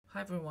Hi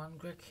everyone,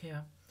 Greg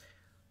here.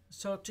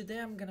 So today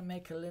I'm going to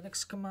make a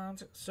Linux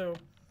command. So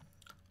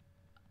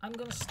I'm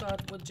going to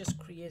start with just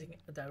creating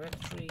a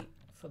directory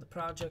for the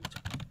project.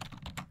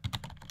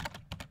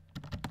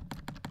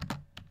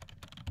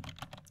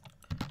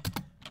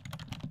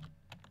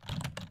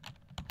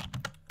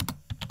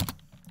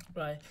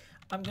 Right,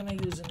 I'm going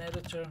to use an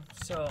editor,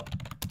 so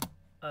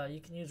you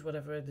can use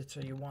whatever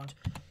editor you want.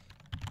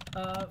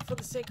 For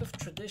the sake of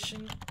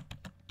tradition,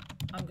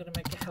 I'm going to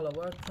make a Hello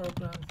World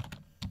program.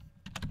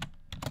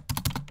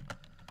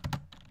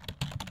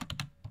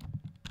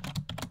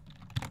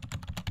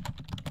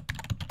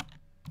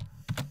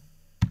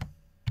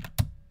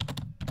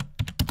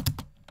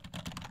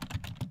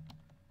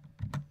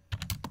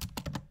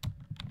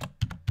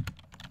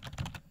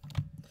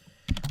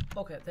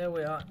 Okay, there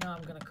we are. Now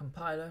I'm going to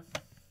compile it.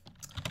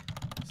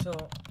 So,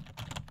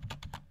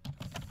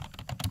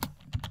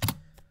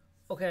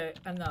 okay,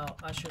 and now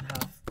I should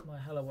have my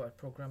Hello World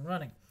program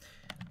running.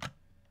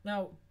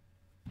 Now,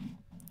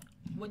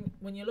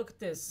 when you look at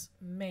this,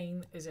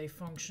 main is a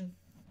function.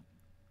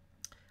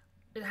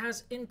 It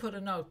has input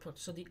and output.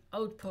 So the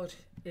output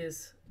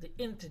is the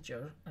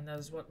integer, and that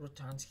is what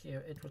returns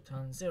here. It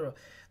returns 0.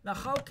 Now,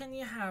 how can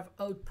you have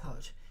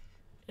output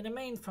in a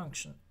main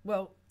function?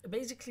 Well,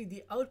 basically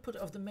the output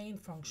of the main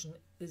function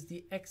is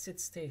the exit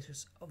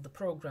status of the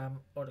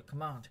program or the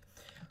command.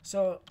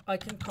 So I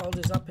can call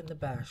this up in the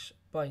bash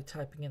by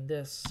typing in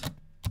this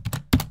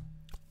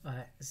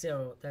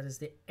 0. That is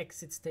the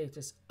exit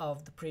status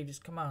of the previous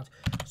command.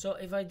 So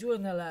if I do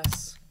an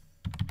ls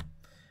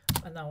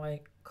and now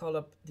I call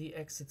up the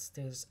exit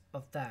status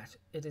of that,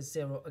 it is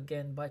 0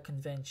 again. By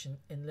convention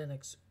in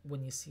Linux,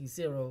 when you see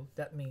 0,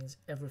 that means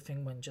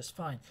everything went just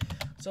fine.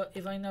 So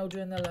if I now do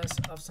an ls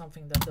of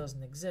something that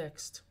doesn't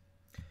exist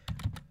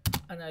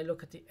and I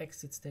look at the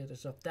exit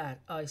status of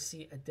that, I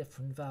see a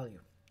different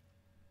value.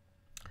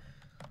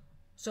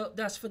 So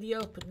that's for the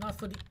output. Now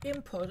for the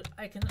input,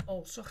 I can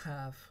also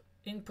have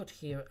input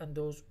here, and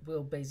those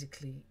will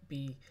basically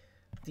be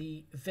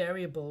the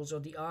variables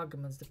or the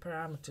arguments, the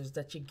parameters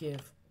that you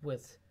give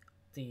with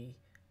the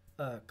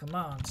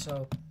command.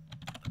 So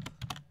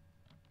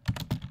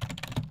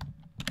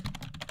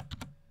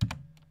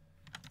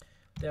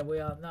there we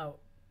are. Now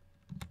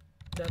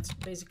that's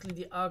basically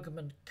the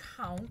argument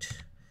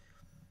count,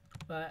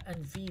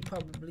 and V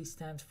probably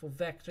stands for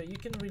vector. You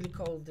can really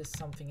call this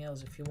something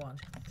else if you want.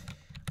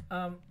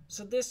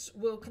 So this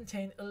will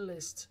contain a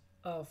list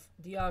of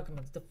the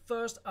arguments. The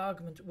first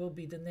argument will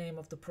be the name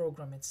of the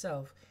program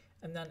itself,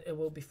 and then it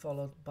will be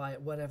followed by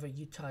whatever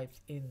you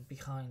typed in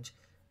behind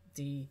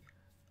the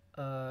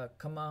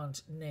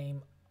command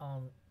name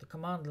on the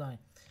command line.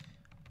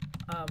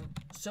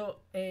 So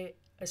a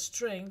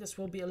string, this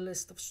will be a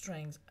list of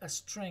strings. A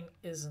string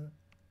is an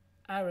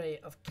array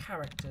of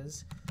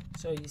characters.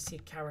 So you see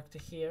character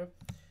here.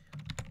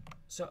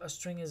 So a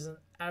string is an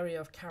array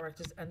of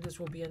characters, and this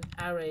will be an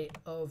array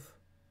of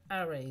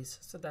arrays.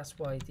 So that's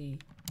why the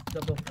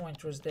double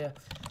pointer is there.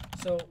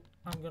 So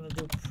I'm going to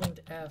do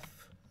printf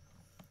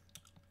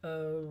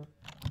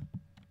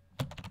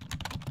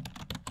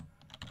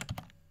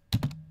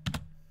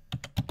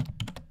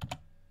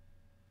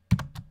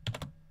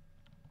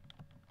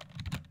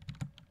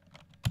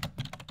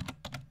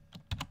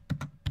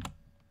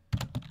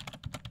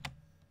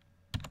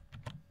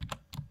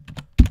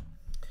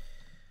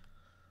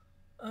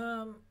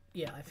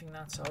yeah, I think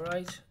that's all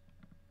right.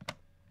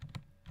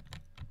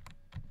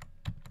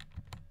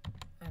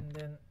 And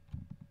then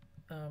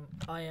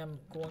I am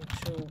going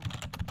to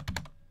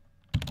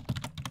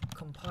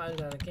compile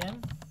that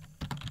again.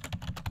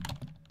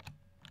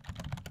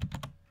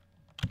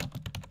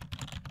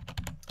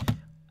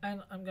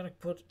 And I'm going to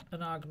put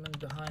an argument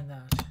behind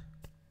that.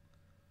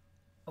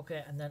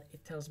 Okay, and then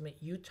it tells me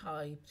you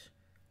typed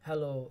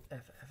hello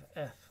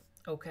FFF.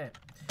 Okay.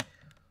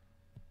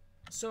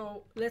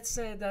 So let's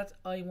say that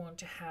I want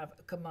to have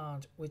a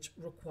command which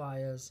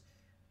requires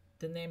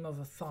the name of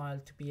a file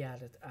to be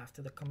added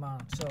after the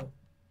command. So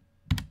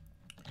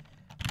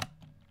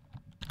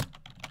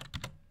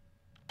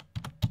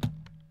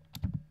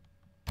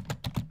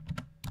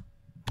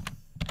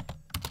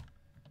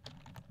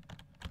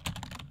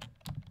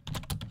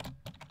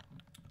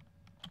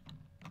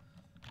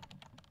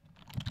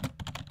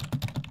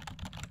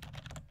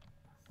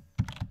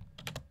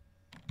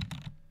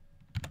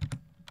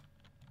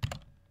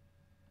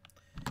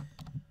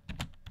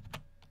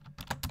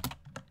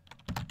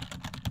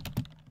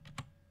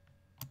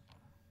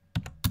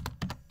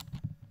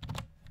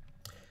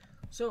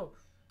So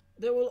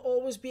there will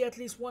always be at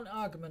least one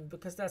argument,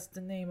 because that's the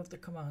name of the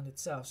command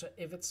itself. So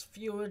if it's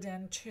fewer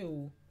than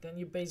 2, then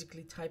you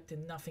basically typed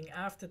in nothing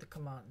after the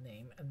command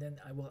name, and then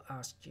I will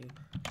ask you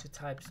to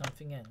type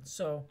something in.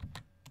 So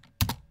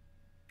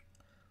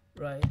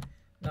right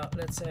now,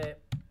 let's say,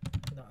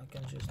 no, I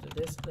can just do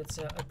this. Let's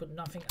say I put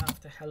nothing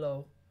after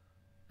hello,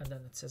 and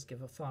then it says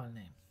give a file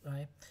name,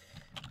 right?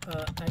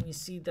 And you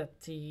see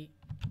that the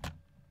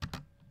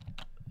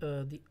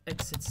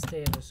exit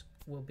status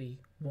will be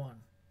 1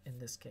 in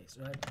this case,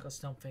 right? Because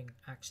something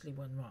actually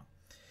went wrong.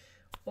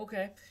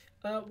 Okay,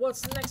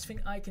 What's the next thing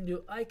I can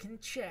do? I can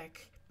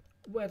check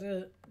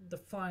whether the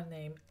file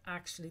name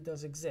actually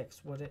does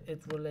exist, whether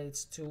it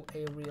relates to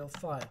a real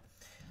file.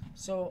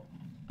 So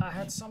I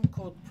had some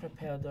code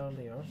prepared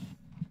earlier.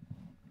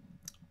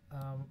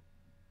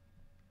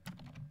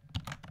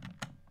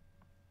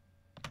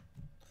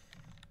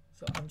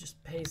 So I'm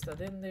just paste that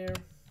in there,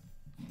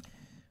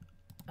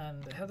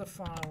 and the header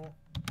file,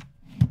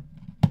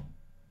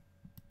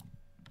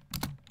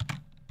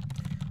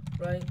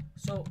 right?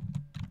 So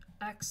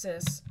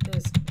access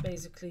is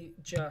basically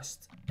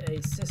just a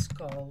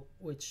syscall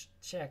which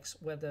checks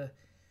whether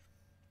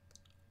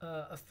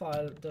a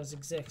file does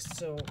exist.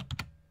 So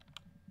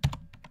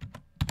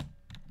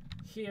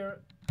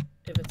here,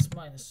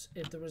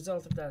 if the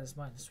result of that is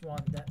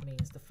 -1, that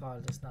means the file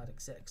does not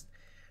exist.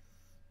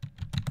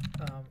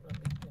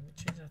 Let me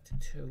change that to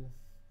 2.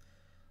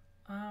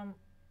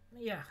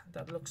 Yeah,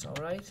 that looks all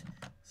right.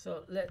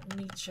 So let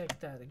me check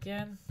that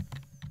again.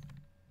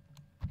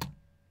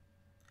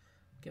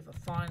 Give a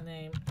file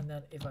name, and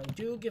then if I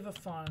do give a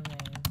file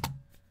name,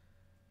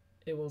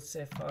 it will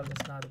say file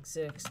does not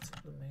exist.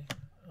 Let me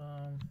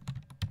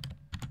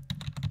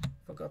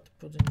forgot to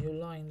put a new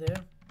line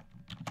there.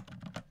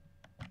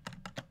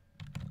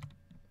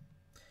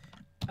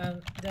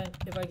 And then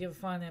if I give a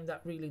file name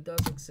that really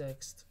does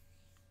exist,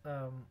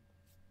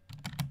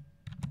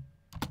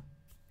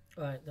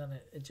 right, then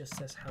it just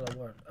says hello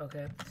world.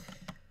 Okay.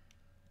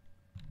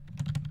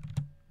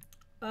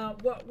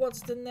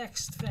 What's the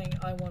next thing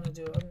I want to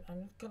do?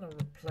 I'm gonna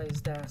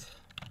replace that.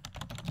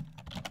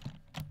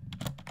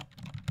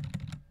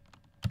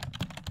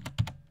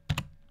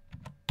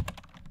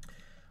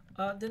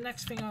 The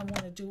next thing I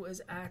want to do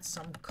is add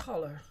some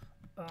color,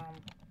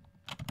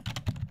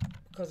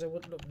 because it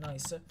would look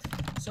nicer.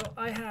 So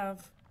I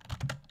have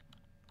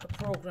a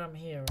program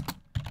here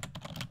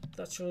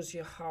that shows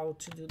you how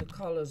to do the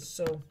colors.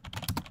 So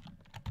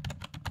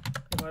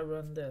if I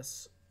run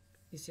this,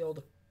 you see all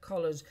the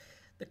colors.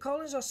 The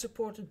colors are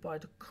supported by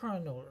the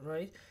kernel,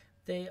 right?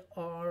 They're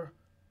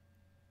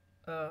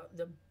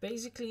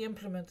basically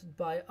implemented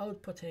by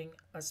outputting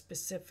a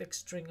specific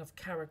string of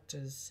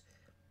characters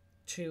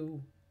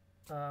to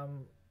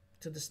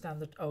the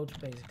standard out,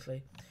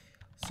 basically.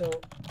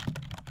 So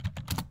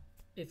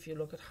if you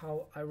look at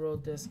how I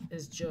wrote this,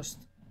 is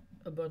just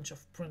a bunch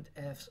of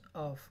printfs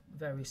of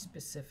very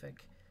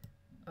specific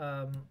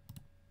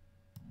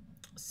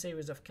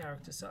series of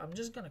characters. So I'm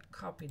just gonna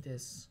copy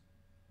this.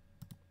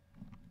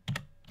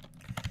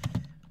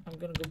 I'm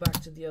gonna go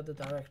back to the other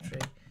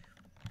directory.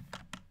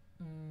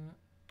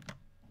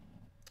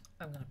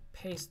 I'm gonna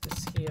paste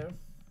this here,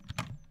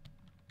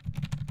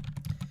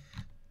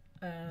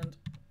 and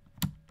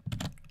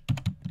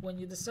when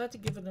you decide to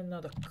give it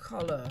another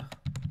color,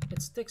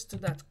 it sticks to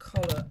that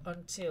color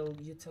until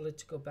you tell it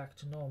to go back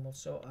to normal.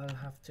 So I'll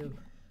have to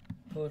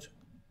put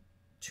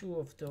 2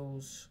 of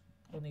those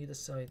on either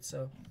side.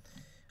 So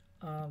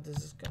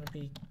this is going to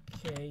be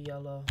K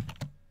yellow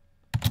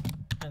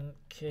and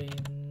K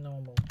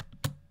normal.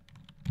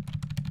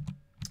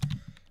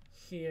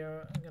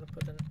 Here I'm going to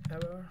put an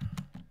error.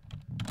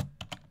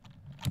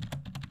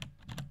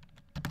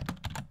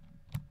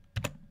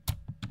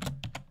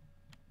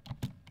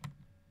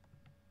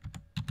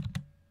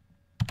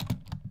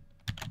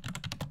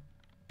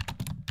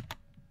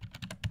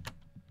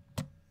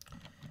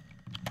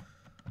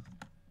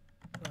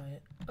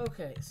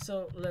 Okay,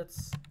 so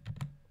let's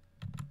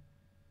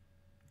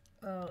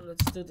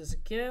do this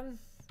again,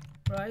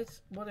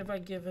 right? What if I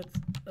give it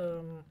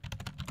a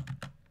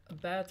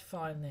bad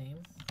file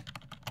name?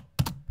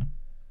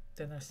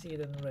 Then I see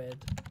it in red,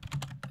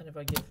 and if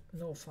I give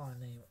no file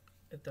name,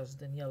 it does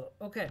it in yellow.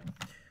 Okay,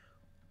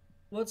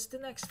 what's the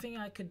next thing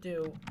I could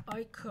do?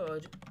 I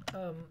could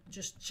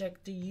just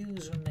check the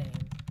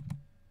username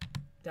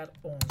that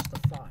owns the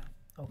file.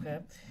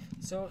 Okay,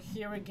 so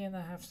here again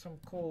I have some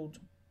code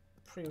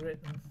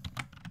pre-written,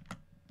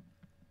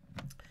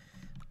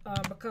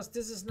 because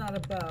this is not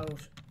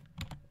about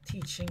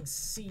teaching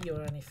C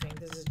or anything.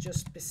 This is just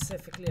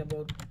specifically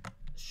about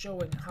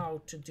showing how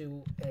to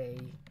do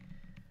a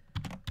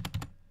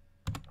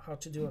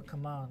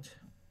command.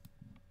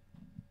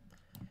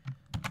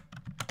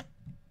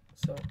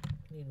 So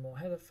need more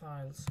header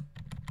files.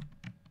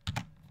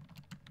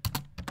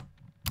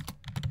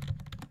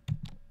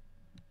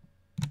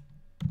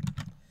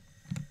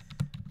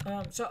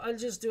 So I'll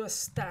just do a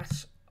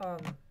stat on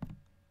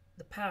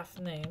the path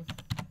name,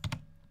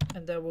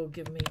 and that will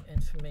give me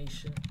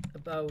information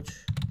about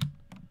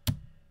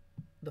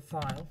the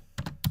file.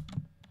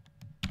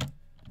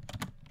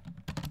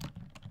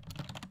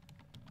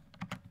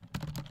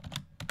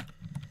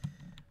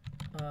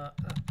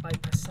 I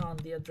pass on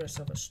the address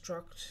of a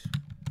struct.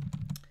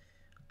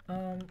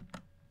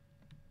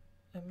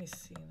 Let me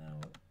see now.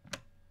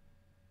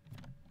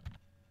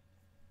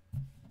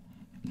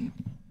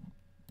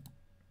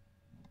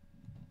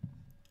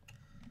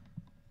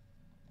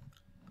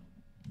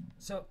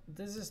 So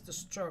this is the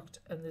struct,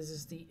 and this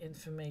is the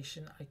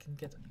information I can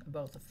get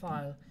about the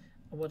file.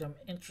 And what I'm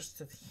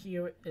interested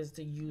here is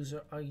the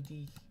user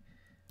ID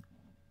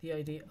the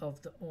ID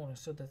of the owner,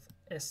 so that's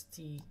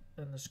st_uid.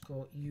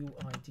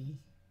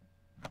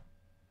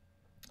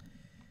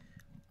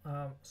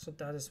 So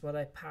that is what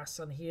I pass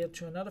on here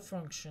to another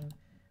function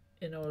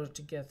in order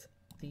to get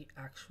the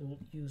actual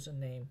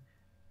username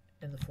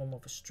in the form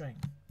of a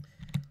string.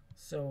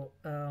 So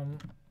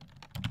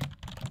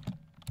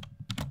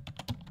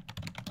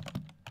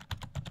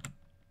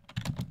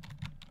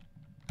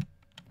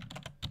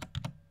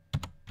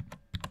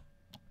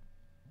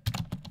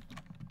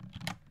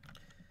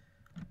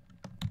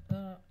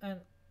and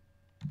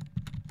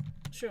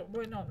sure,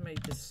 why not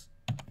make this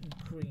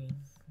green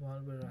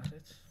while we're at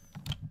it?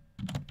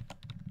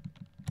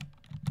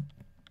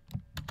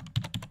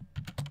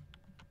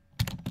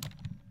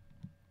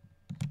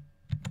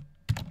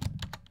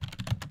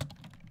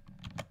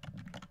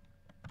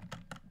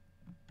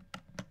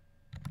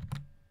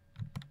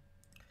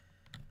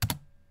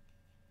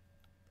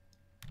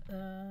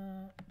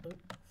 Oh.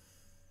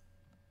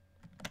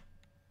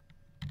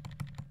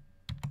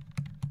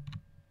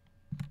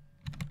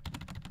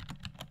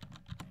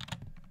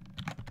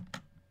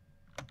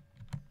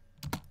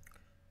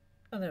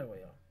 And there we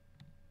are.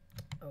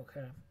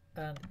 Okay,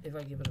 and if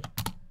I give it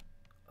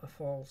a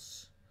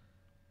false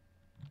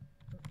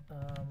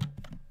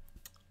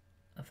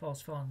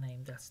file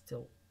name, that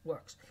still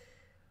works.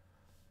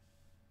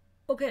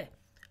 Okay,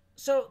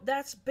 so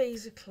that's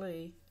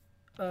basically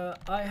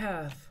I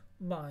have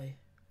my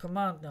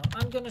command now.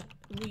 I'm gonna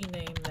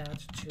rename that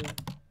to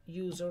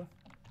user.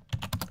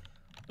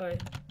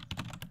 Right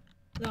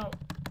now,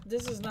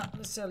 this is not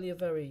necessarily a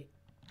very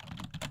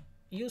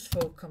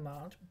useful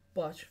command,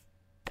 but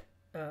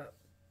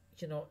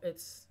you know,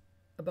 it's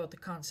about the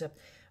concept.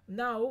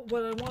 Now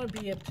what I want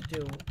to be able to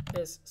do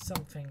is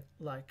something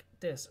like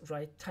this,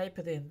 right? Type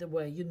it in the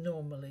way you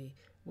normally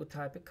would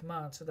type a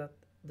command so that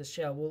the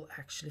shell will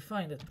actually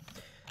find it.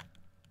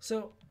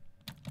 So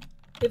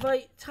if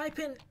I type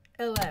in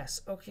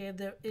ls, okay,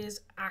 there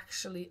is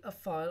actually a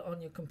file on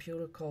your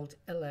computer called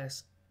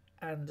ls,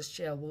 and the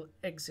shell will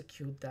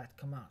execute that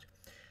command.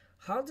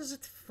 How does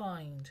it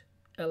find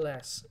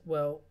ls?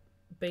 Well,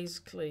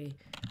 basically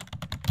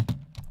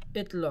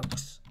it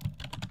looks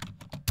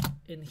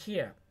in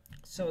here.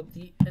 So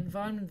the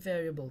environment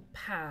variable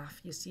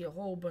path, you see a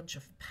whole bunch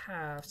of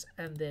paths,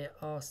 and they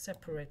are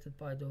separated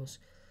by those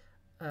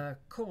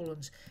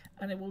colons,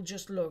 and it will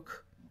just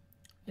look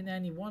in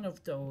any one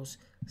of those,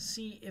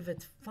 see if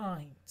it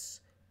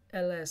finds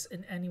ls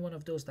in any one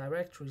of those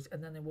directories,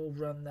 and then it will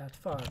run that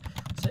file.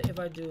 So if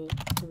I do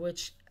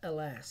which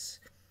ls,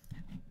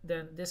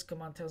 then this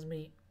command tells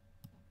me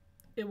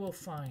it will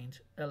find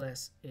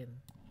ls in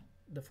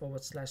the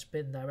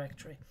 /bin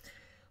directory.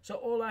 So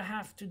all I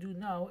have to do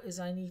now is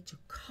I need to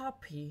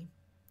copy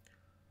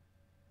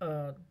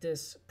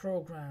this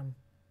program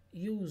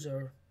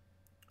user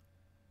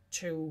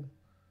to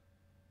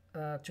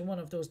one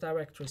of those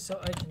directories. So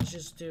I can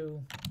just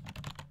do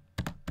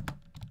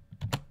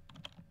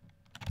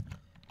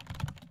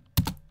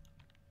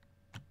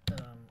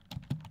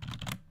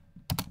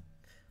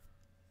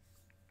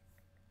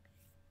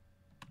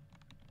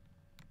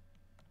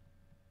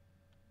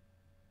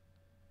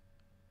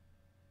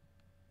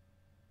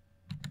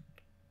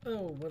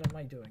oh, what am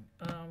I doing?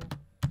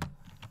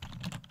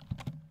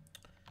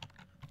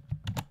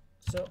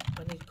 So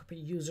I need to copy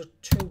user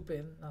to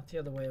bin, not the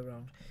other way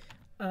around.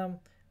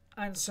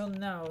 And so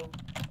now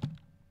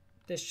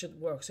this should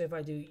work. So if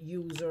I do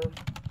user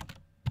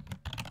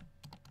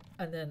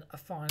and then a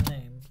file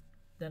name,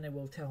 then it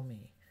will tell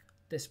me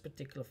this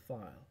particular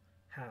file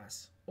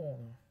has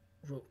owner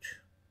root.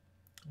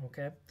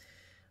 Okay.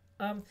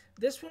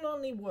 This will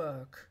only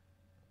work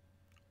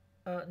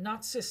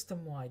not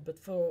system-wide, but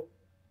for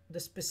the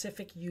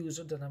specific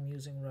user that I'm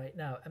using right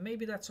now, and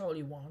maybe that's all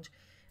you want,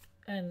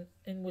 and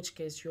in which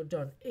case you're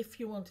done. If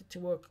you want it to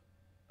work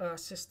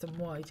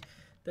system-wide,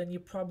 then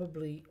you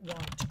probably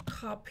want to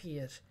copy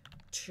it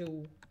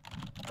to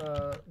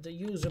the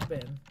user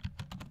bin.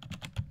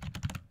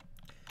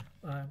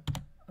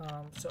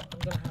 So I'm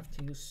gonna have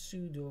to use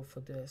sudo for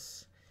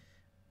this.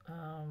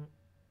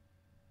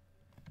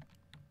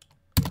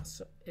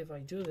 So if I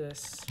do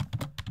this,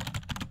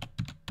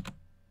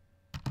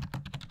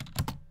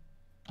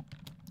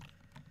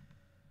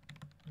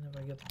 and if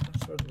I get the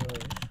password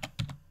right.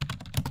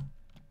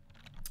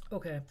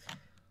 Okay,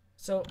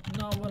 so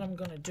now what I'm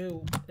gonna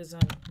do is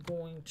I'm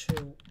going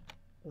to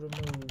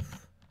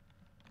remove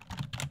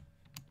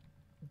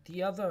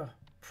the other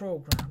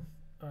program,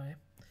 right?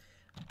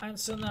 And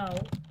so now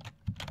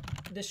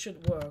this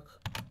should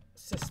work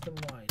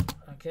system-wide.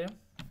 Okay,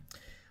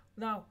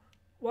 now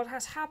what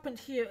has happened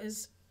here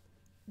is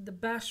the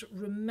bash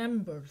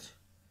remembered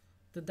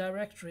the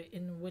directory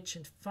in which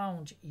it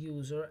found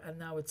user, and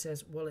now it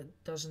says, well, it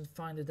doesn't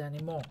find it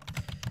anymore.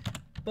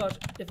 But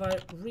if I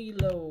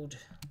reload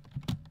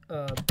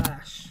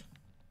bash,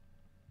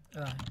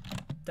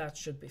 that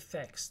should be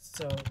fixed.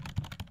 So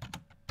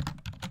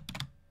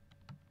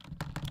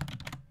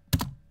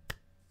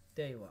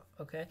there you are.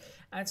 Okay,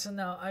 and so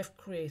now I've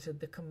created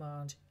the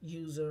command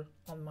user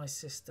on my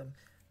system,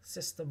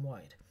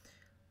 system-wide.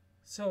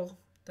 So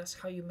that's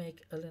how you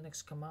make a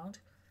Linux command.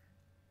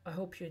 I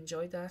hope you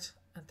enjoyed that,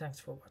 and thanks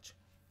for watching.